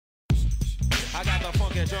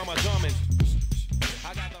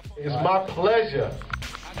It's my pleasure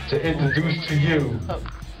to introduce to you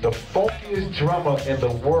the funkiest drummer in the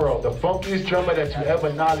world, the funkiest drummer that you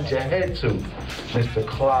ever nodded your head to, Mr.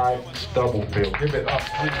 Clyde Stubblefield. Give it up,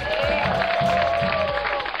 please. I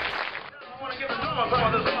want to give a drummer some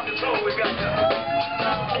of this fucking soul we got there.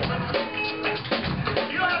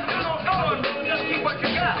 You don't have to do no soloing, brother. Just keep what you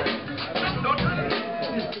got. Don't do it.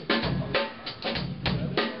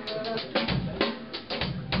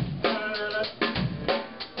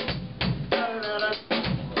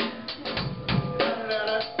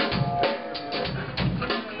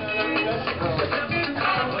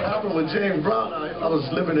 With James Brown, I was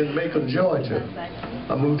living in Macon, Georgia.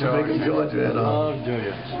 I moved to Macon, Georgia, and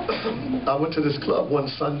I went to this club one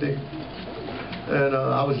Sunday, and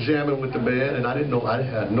I was jamming with the band, and I had no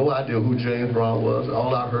idea who James Brown was.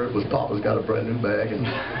 All I heard was Papa's got a brand new bag, and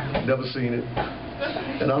never seen it.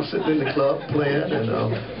 And I'm sitting in the club playing, and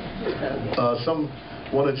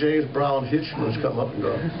one of James Brown's hitchmans come up and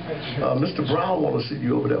go, Mr. Brown want to see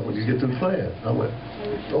you over there when you get through playing. I went,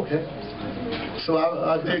 okay. So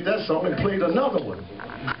I did that song and played another one.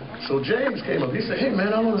 So James came up. He said, hey,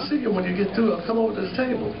 man, I want to see you when you get through. I'll come over to this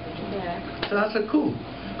table. So I said, cool.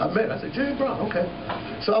 I said, James Brown, okay.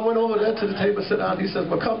 So I went over there to the table, sit down. He says,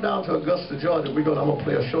 well, come down to Augusta, Georgia. I'm going to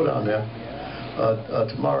play a show down there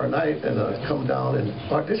tomorrow night, and come down and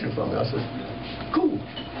audition for me. I said, cool.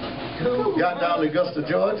 Got down to Augusta,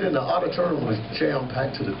 Georgia, and the auditorium was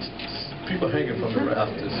jam-packed to the people hanging from the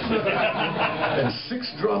rafters. And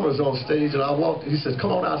 6 drummers on stage, and I walked, he said, come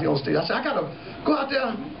on out here on stage. I said, I got to go out there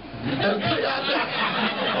and play out there.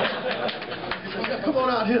 He said, yeah, come on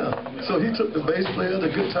out here. So he took the bass player, the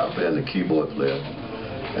guitar player, and the keyboard player.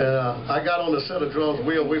 And I got on the set of drums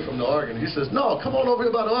way away from the organ. He says, no, come on over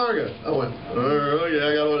here by the organ. I went, oh, yeah,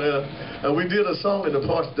 I got over there. And we did a song, and the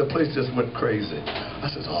place just went crazy. I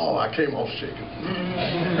said, oh, I came off shaking.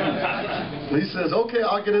 He says, okay,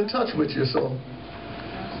 I'll get in touch with you. So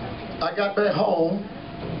I got back home.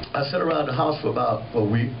 I sat around the house for about a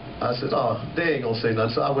week. I said, oh, they ain't going to say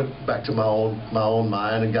nothing. So I went back to my own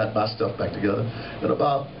mind and got my stuff back together. In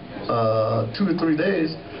about 2 to 3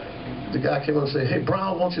 days, the guy came up and said, hey,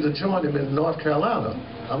 Brown wants you to join him in North Carolina.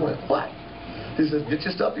 I went, what? He said, get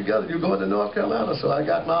your stuff together, you're going to North Carolina. So I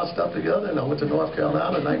got my stuff together, and I went to North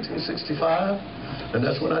Carolina in 1965, and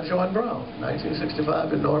that's when I joined Brown,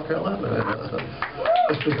 1965 in North Carolina.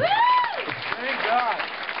 Thank God.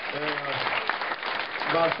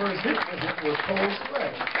 My first hit was Cold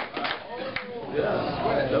Sweat.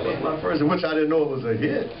 Yeah, that was my first, which I didn't know it was a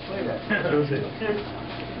hit. It was a hit.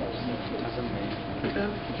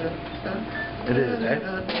 It is, eh?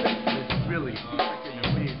 It's really freaking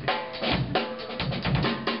amazing.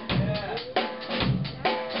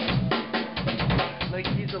 Like,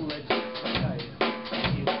 he's a legend.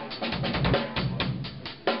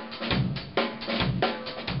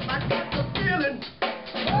 I got the feeling.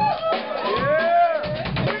 Yeah!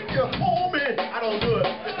 When you hold me, I don't do it.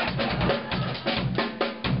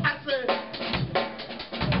 I said,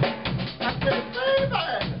 baby!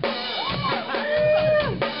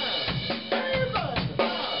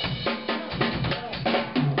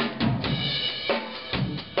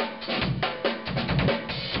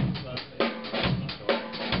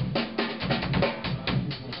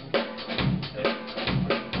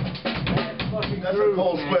 That's a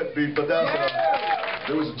Cold Sweat beat, but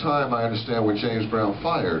that's There was a time, I understand, when James Brown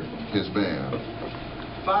fired his band.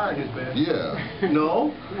 Fired his band? Yeah.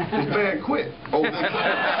 No, his band quit. Oh, did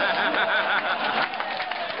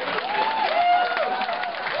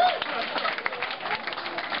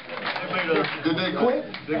they quit?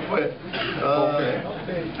 They quit. Okay.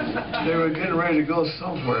 They were getting ready to go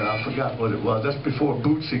somewhere. I forgot what it was. That's before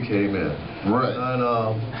Bootsy came in. Right. And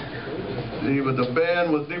the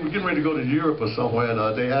band was, they were getting ready to go to Europe or somewhere,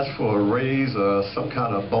 and they asked for a raise or some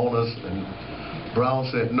kind of bonus, and Brown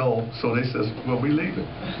said no, so they said, well, we leaving.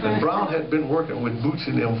 And Brown had been working with Bootsy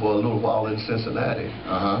and them for a little while in Cincinnati.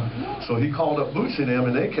 So he called up Bootsy and them,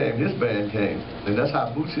 and they came, his band came, and that's how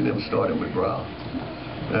Bootsy and them started with Brown.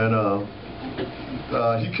 And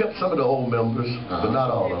he kept some of the old members, but not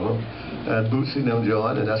all of them. And Bootsy and them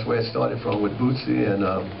joined, and that's where it started from, with Bootsy and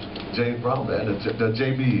James Brown band, the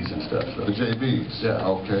JBs and stuff. So. The JBs? Yeah.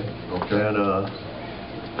 Okay, okay. And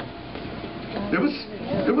it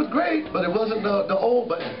was great, but it wasn't the old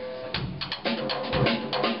band.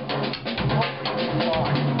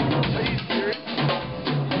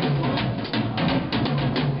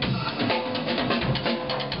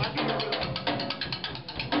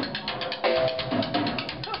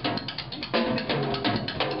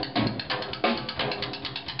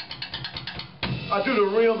 I do the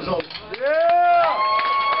rims on. Yeah!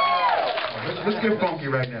 Let's get funky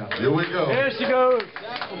right now. Here we go. There she goes.